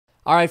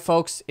All right,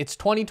 folks, it's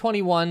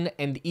 2021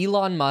 and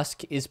Elon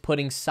Musk is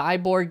putting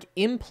cyborg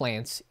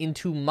implants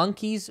into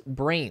monkeys'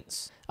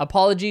 brains.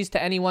 Apologies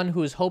to anyone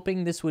who is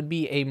hoping this would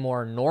be a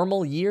more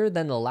normal year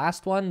than the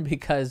last one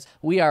because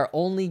we are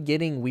only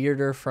getting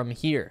weirder from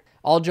here.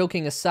 All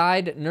joking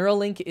aside,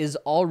 Neuralink is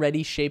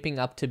already shaping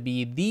up to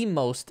be the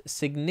most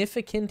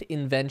significant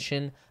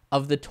invention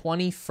of the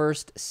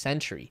 21st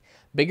century.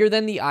 Bigger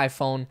than the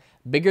iPhone,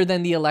 bigger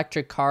than the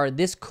electric car,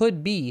 this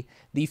could be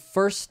the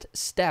first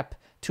step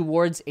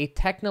towards a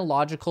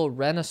technological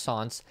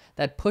renaissance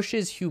that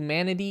pushes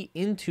humanity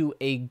into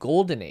a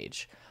golden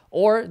age.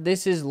 Or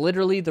this is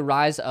literally the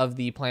rise of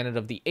the Planet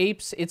of the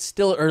Apes. It's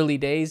still early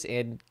days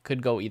and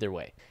could go either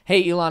way.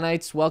 Hey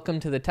Elonites, welcome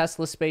to the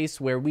Tesla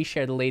space where we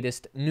share the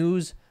latest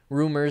news,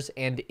 rumors,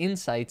 and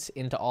insights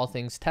into all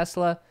things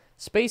Tesla,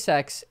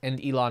 SpaceX,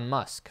 and Elon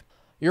Musk.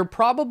 You're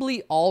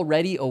probably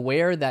already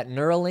aware that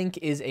Neuralink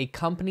is a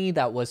company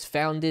that was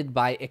founded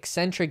by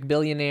eccentric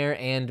billionaire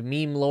and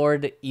meme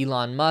lord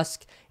Elon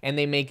Musk, and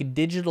they make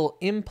digital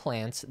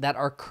implants that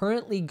are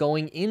currently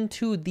going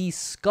into the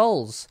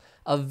skulls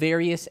of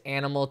various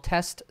animal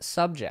test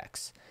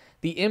subjects.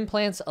 The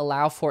implants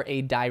allow for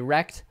a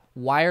direct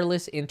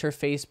wireless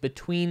interface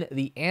between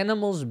the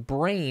animal's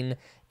brain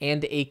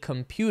and a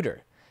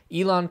computer.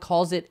 Elon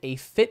calls it a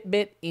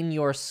Fitbit in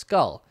your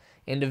skull,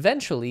 and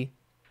eventually,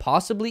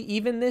 possibly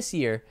even this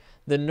year,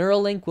 the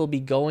Neuralink will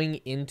be going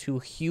into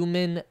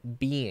human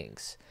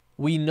beings.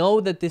 We know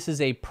that this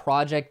is a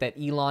project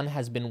that Elon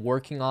has been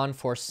working on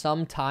for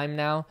some time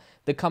now.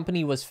 The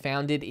company was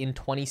founded in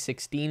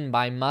 2016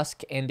 by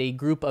Musk and a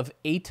group of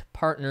 8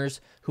 partners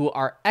who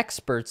are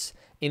experts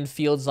in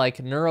fields like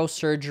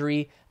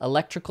neurosurgery,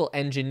 electrical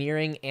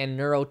engineering, and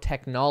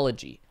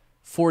neurotechnology.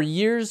 For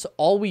years,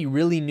 all we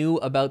really knew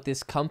about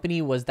this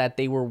company was that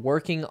they were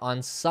working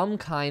on some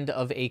kind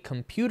of a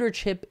computer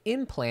chip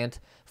implant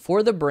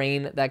for the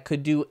brain that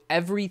could do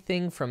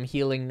everything from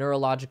healing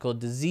neurological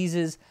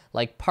diseases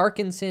like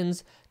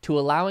Parkinson's to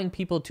allowing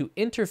people to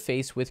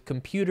interface with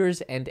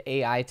computers and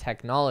AI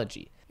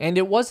technology. And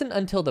it wasn't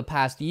until the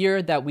past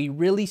year that we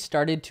really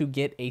started to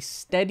get a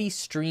steady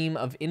stream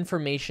of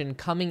information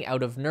coming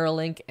out of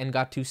Neuralink and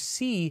got to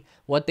see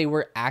what they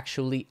were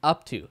actually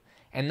up to.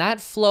 And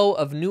that flow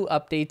of new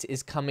updates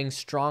is coming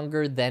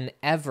stronger than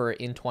ever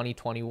in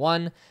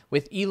 2021,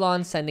 with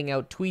Elon sending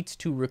out tweets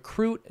to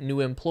recruit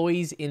new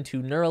employees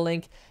into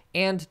Neuralink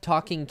and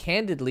talking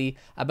candidly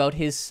about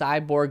his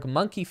cyborg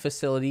monkey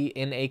facility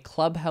in a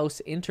Clubhouse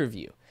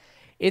interview.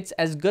 It's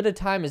as good a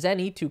time as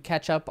any to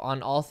catch up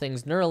on all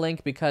things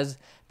Neuralink because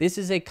this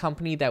is a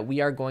company that we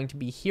are going to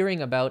be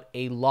hearing about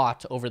a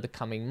lot over the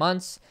coming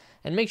months.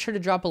 And make sure to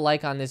drop a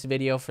like on this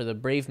video for the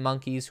brave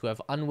monkeys who have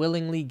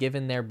unwillingly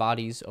given their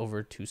bodies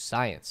over to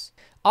science.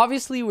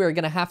 Obviously, we're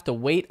going to have to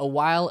wait a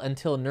while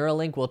until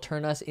Neuralink will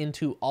turn us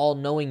into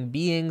all-knowing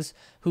beings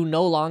who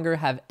no longer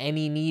have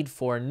any need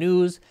for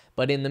news.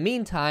 But in the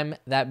meantime,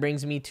 that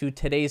brings me to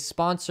today's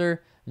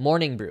sponsor,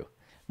 Morning Brew.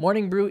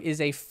 Morning Brew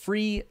is a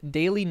free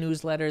daily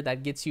newsletter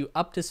that gets you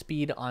up to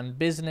speed on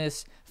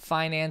business,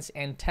 finance,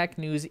 and tech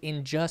news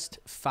in just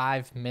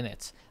 5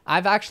 minutes.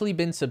 I've actually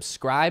been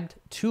subscribed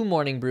to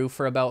Morning Brew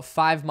for about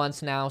 5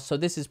 months now, so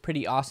this is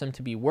pretty awesome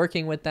to be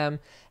working with them.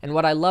 And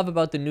what I love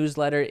about the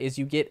newsletter is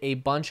you get a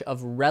bunch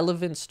of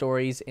relevant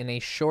stories in a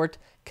short,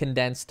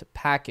 condensed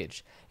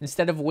package.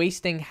 Instead of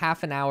wasting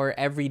half an hour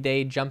every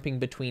day jumping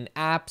between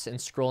apps and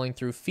scrolling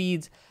through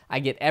feeds, I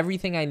get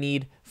everything I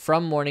need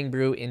from Morning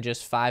Brew in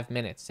just 5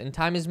 minutes. And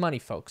time is money,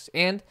 folks.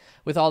 And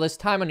with all this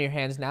time on your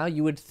hands now,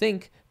 you would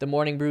think the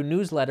Morning Brew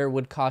newsletter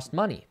would cost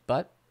money,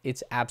 but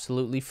it's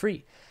absolutely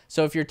free.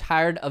 So if you're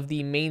tired of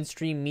the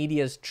mainstream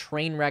media's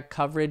train wreck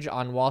coverage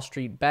on Wall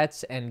Street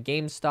bets and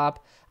GameStop,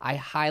 I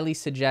highly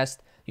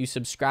suggest you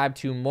subscribe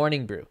to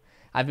Morning Brew.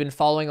 I've been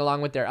following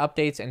along with their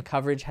updates and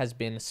coverage has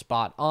been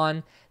spot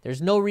on.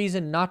 There's no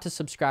reason not to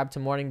subscribe to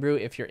Morning Brew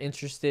if you're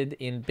interested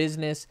in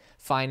business,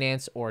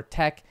 finance, or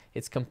tech.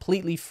 It's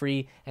completely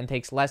free and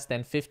takes less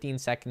than 15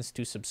 seconds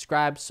to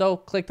subscribe. So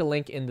click the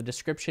link in the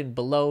description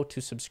below to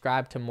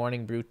subscribe to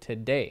Morning Brew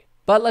today.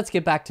 But let's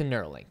get back to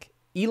Neuralink.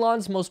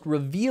 Elon's most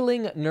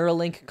revealing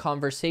Neuralink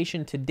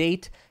conversation to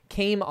date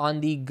came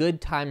on the Good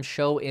Time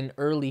Show in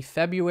early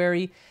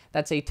February.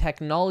 That's a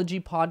technology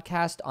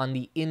podcast on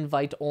the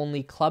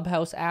invite-only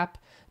Clubhouse app.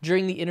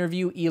 During the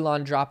interview,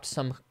 Elon dropped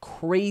some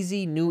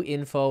crazy new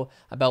info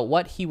about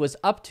what he was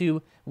up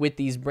to with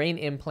these brain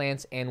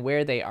implants and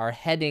where they are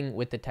heading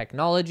with the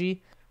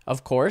technology.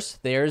 Of course,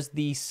 there's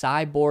the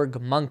cyborg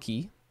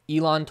monkey.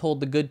 Elon told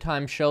the Good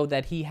Time Show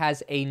that he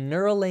has a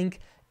Neuralink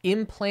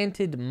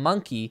implanted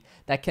monkey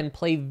that can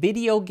play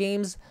video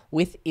games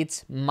with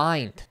its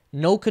mind.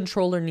 No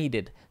controller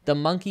needed. The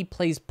monkey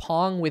plays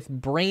Pong with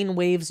brain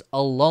waves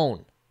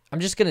alone. I'm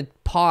just going to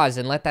pause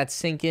and let that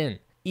sink in.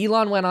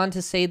 Elon went on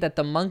to say that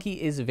the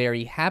monkey is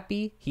very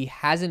happy. He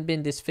hasn't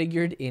been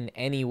disfigured in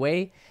any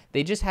way.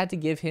 They just had to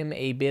give him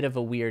a bit of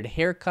a weird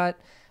haircut.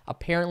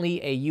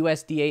 Apparently, a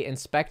USDA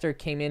inspector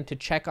came in to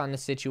check on the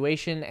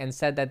situation and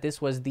said that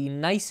this was the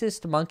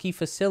nicest monkey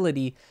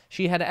facility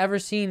she had ever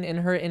seen in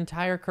her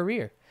entire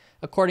career.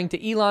 According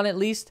to Elon, at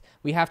least,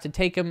 we have to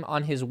take him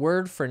on his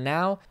word for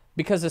now,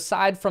 because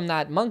aside from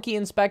that monkey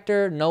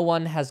inspector, no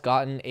one has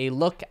gotten a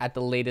look at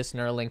the latest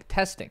Neuralink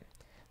testing.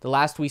 The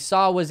last we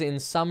saw was in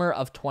summer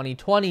of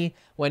 2020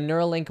 when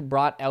Neuralink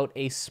brought out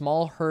a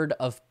small herd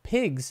of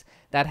pigs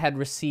that had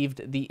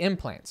received the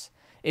implants.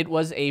 It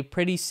was a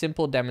pretty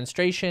simple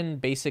demonstration.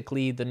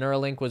 Basically, the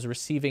Neuralink was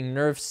receiving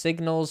nerve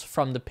signals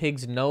from the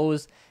pig's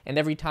nose, and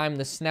every time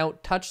the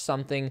snout touched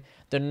something,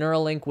 the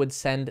Neuralink would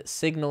send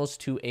signals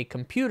to a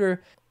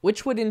computer,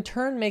 which would in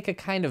turn make a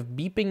kind of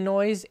beeping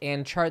noise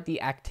and chart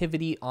the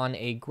activity on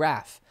a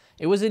graph.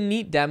 It was a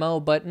neat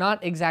demo, but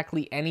not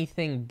exactly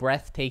anything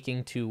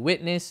breathtaking to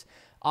witness.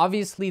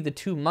 Obviously, the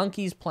two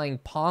monkeys playing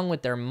Pong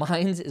with their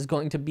minds is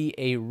going to be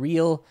a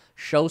real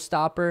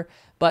showstopper,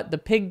 but the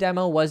pig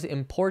demo was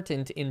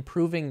important in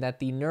proving that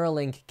the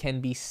Neuralink can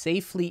be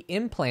safely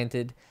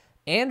implanted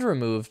and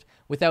removed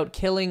without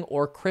killing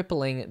or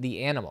crippling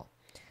the animal.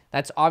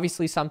 That's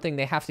obviously something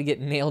they have to get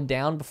nailed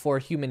down before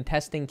human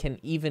testing can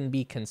even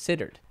be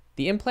considered.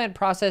 The implant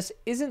process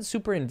isn't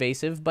super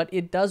invasive, but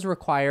it does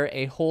require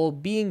a hole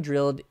being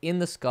drilled in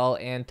the skull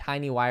and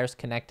tiny wires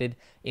connected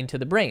into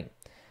the brain.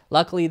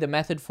 Luckily, the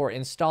method for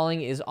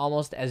installing is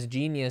almost as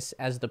genius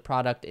as the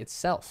product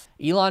itself.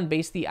 Elon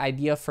based the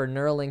idea for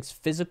Neuralink's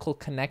physical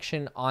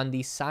connection on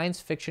the science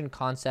fiction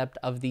concept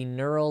of the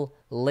neural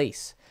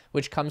lace,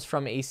 which comes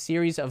from a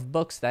series of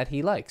books that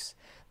he likes.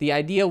 The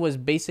idea was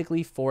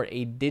basically for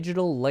a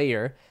digital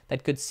layer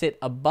that could sit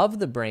above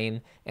the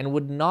brain and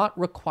would not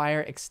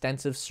require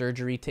extensive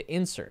surgery to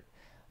insert.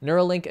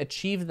 Neuralink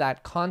achieved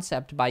that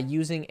concept by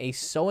using a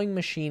sewing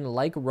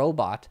machine-like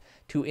robot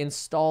to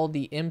install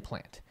the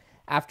implant.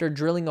 After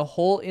drilling a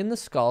hole in the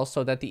skull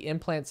so that the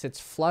implant sits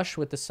flush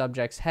with the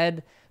subject's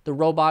head, the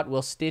robot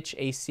will stitch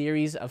a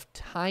series of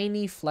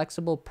tiny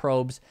flexible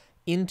probes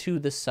into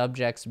the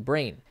subject's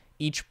brain.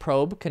 Each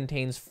probe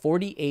contains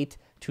 48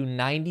 to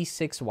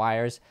 96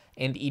 wires,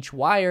 and each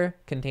wire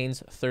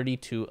contains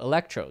 32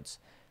 electrodes.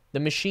 The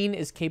machine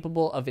is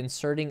capable of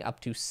inserting up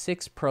to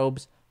 6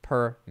 probes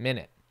per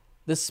minute.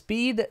 The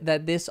speed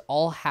that this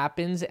all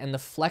happens and the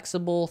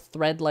flexible,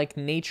 thread-like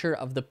nature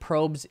of the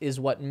probes is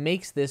what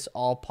makes this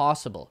all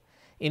possible.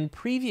 In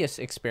previous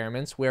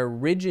experiments where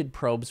rigid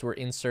probes were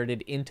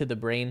inserted into the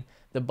brain,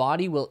 the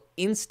body will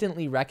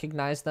instantly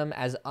recognize them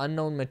as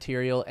unknown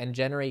material and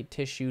generate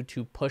tissue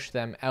to push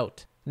them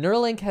out.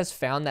 Neuralink has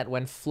found that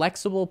when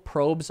flexible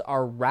probes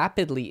are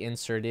rapidly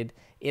inserted,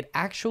 it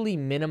actually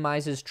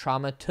minimizes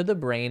trauma to the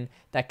brain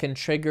that can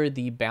trigger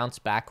the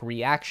bounce-back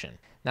reaction.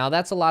 Now,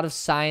 that's a lot of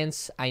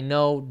science, I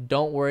know,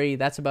 don't worry,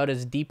 that's about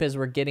as deep as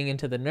we're getting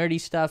into the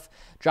nerdy stuff.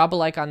 Drop a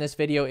like on this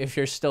video if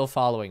you're still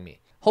following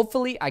me.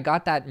 Hopefully, I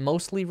got that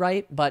mostly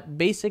right, but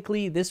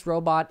basically, this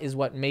robot is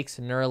what makes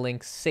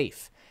Neuralink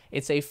safe.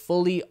 It's a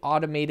fully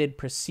automated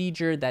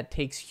procedure that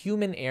takes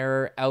human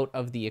error out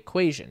of the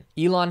equation.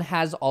 Elon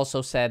has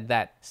also said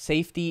that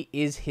safety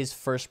is his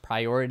first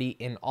priority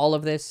in all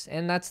of this,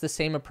 and that's the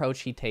same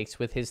approach he takes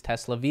with his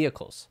Tesla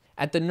vehicles.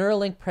 At the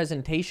Neuralink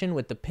presentation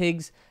with the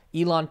pigs,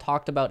 Elon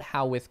talked about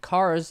how with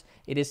cars,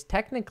 it is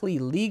technically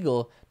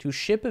legal to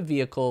ship a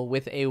vehicle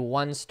with a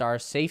 1-star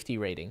safety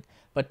rating,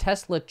 but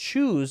Tesla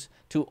choose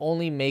to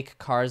only make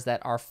cars that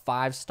are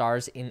 5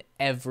 stars in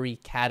every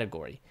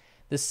category.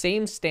 The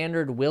same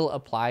standard will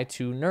apply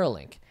to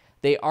Neuralink.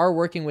 They are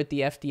working with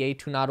the FDA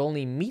to not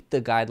only meet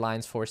the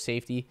guidelines for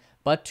safety,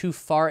 but to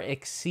far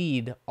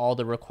exceed all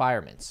the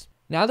requirements.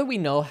 Now that we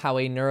know how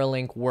a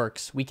Neuralink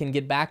works, we can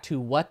get back to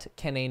what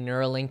can a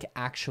Neuralink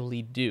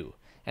actually do.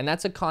 And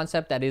that's a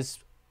concept that is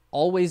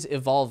always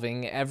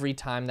evolving every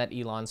time that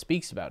Elon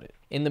speaks about it.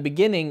 In the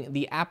beginning,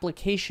 the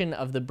application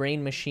of the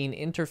brain-machine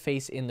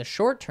interface in the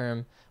short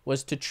term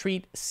was to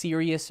treat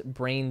serious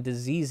brain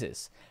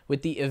diseases,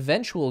 with the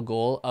eventual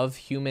goal of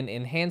human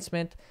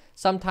enhancement,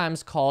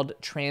 sometimes called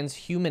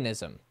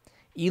transhumanism.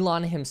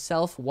 Elon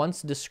himself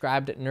once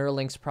described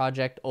Neuralink's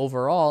project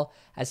overall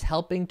as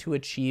helping to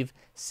achieve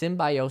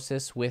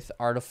symbiosis with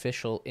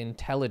artificial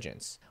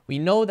intelligence. We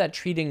know that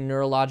treating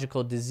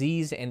neurological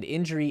disease and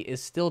injury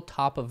is still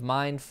top of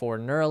mind for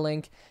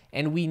Neuralink,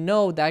 and we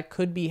know that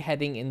could be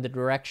heading in the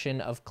direction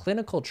of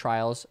clinical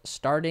trials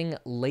starting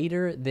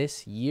later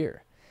this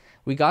year.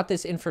 We got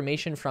this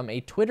information from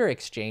a Twitter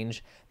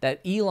exchange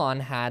that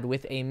Elon had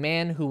with a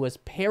man who was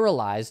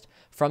paralyzed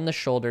from the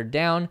shoulder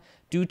down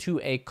due to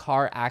a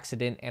car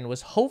accident and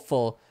was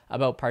hopeful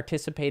about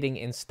participating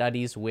in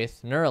studies with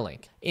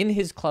Neuralink. In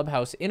his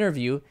Clubhouse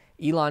interview,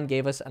 Elon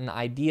gave us an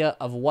idea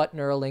of what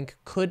Neuralink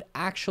could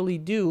actually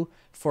do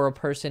for a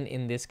person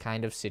in this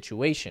kind of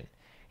situation.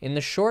 In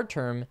the short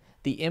term,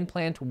 the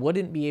implant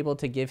wouldn't be able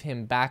to give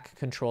him back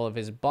control of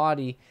his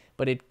body,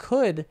 but it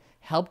could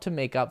help to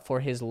make up for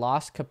his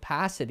lost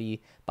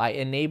capacity by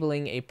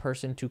enabling a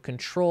person to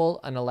control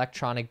an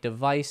electronic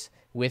device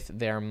with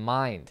their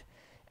mind.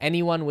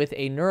 Anyone with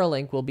a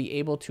Neuralink will be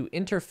able to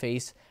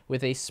interface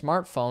with a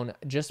smartphone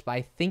just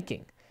by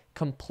thinking,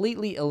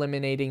 completely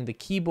eliminating the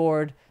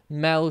keyboard,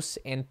 mouse,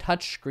 and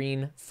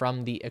touchscreen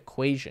from the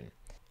equation.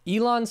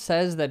 Elon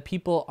says that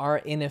people are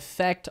in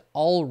effect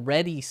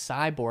already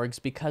cyborgs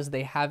because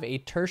they have a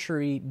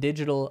tertiary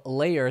digital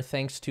layer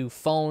thanks to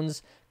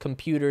phones,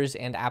 computers,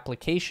 and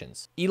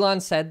applications.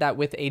 Elon said that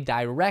with a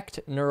direct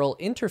neural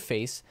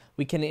interface,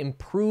 we can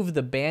improve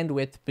the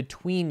bandwidth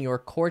between your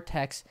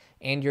cortex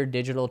and your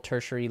digital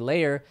tertiary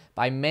layer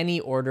by many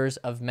orders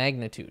of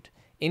magnitude,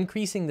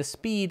 increasing the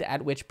speed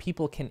at which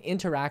people can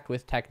interact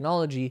with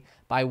technology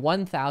by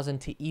 1,000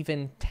 to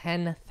even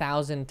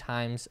 10,000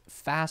 times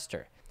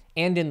faster.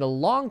 And in the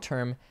long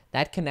term,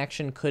 that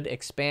connection could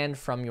expand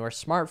from your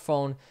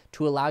smartphone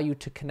to allow you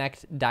to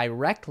connect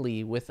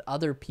directly with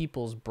other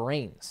people's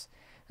brains.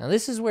 Now,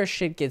 this is where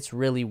shit gets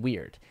really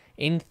weird.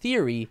 In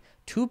theory,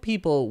 two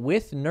people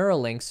with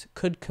Neuralinks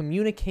could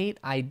communicate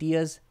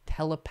ideas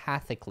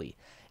telepathically,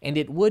 and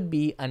it would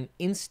be an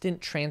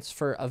instant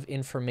transfer of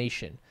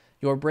information.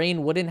 Your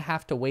brain wouldn't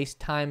have to waste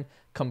time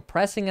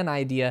compressing an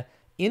idea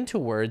into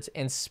words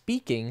and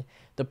speaking.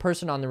 The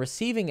person on the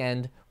receiving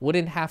end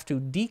wouldn't have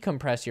to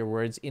decompress your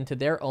words into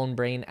their own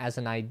brain as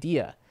an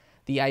idea.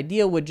 The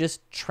idea would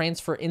just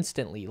transfer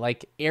instantly,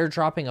 like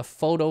airdropping a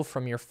photo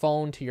from your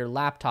phone to your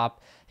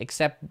laptop,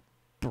 except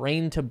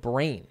brain to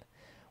brain.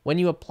 When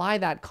you apply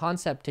that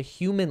concept to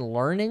human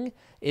learning,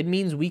 it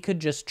means we could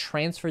just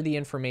transfer the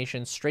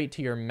information straight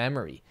to your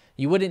memory.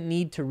 You wouldn't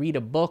need to read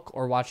a book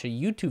or watch a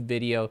YouTube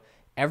video.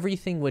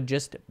 Everything would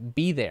just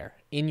be there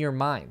in your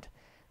mind.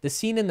 The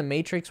scene in The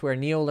Matrix where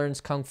Neo learns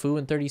Kung Fu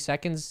in 30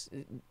 seconds,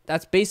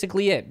 that's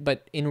basically it,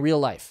 but in real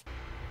life.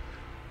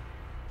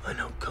 I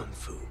know Kung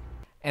Fu.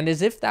 And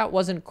as if that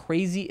wasn't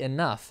crazy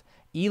enough,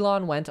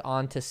 Elon went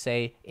on to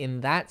say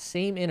in that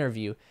same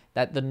interview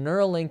that the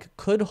Neuralink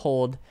could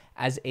hold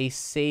as a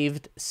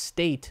saved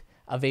state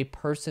of a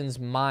person's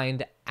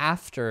mind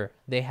after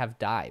they have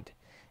died.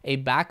 A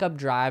backup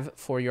drive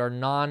for your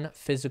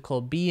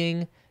non-physical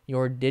being,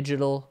 your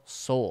digital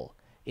soul.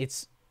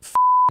 It's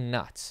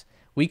nuts.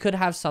 We could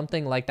have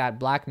something like that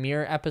Black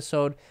Mirror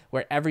episode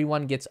where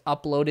everyone gets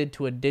uploaded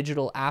to a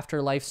digital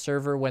afterlife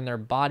server when their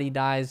body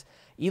dies.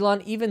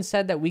 Elon even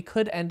said that we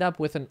could end up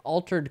with an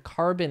altered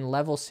carbon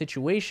level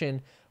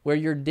situation where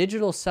your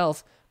digital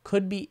self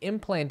could be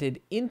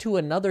implanted into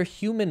another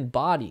human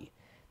body.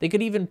 They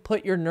could even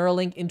put your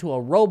Neuralink into a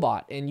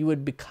robot and you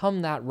would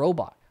become that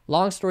robot.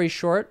 Long story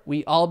short,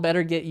 we all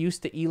better get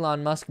used to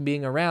Elon Musk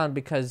being around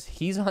because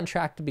he's on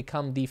track to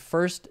become the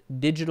first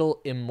digital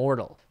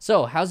immortal.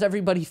 So, how's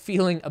everybody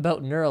feeling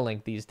about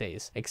Neuralink these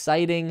days?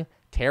 Exciting?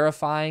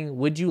 Terrifying?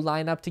 Would you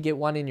line up to get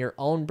one in your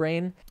own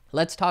brain?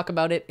 Let's talk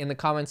about it in the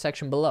comment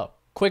section below.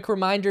 Quick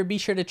reminder, be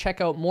sure to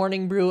check out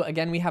Morning Brew.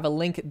 Again, we have a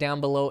link down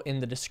below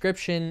in the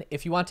description.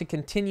 If you want to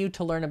continue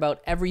to learn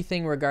about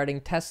everything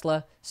regarding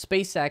Tesla,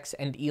 SpaceX,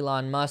 and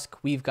Elon Musk,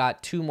 we've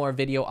got 2 more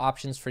video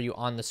options for you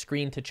on the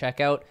screen to check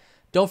out.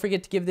 Don't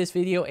forget to give this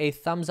video a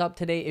thumbs up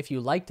today if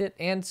you liked it,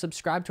 and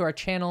subscribe to our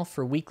channel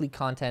for weekly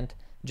content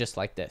just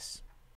like this.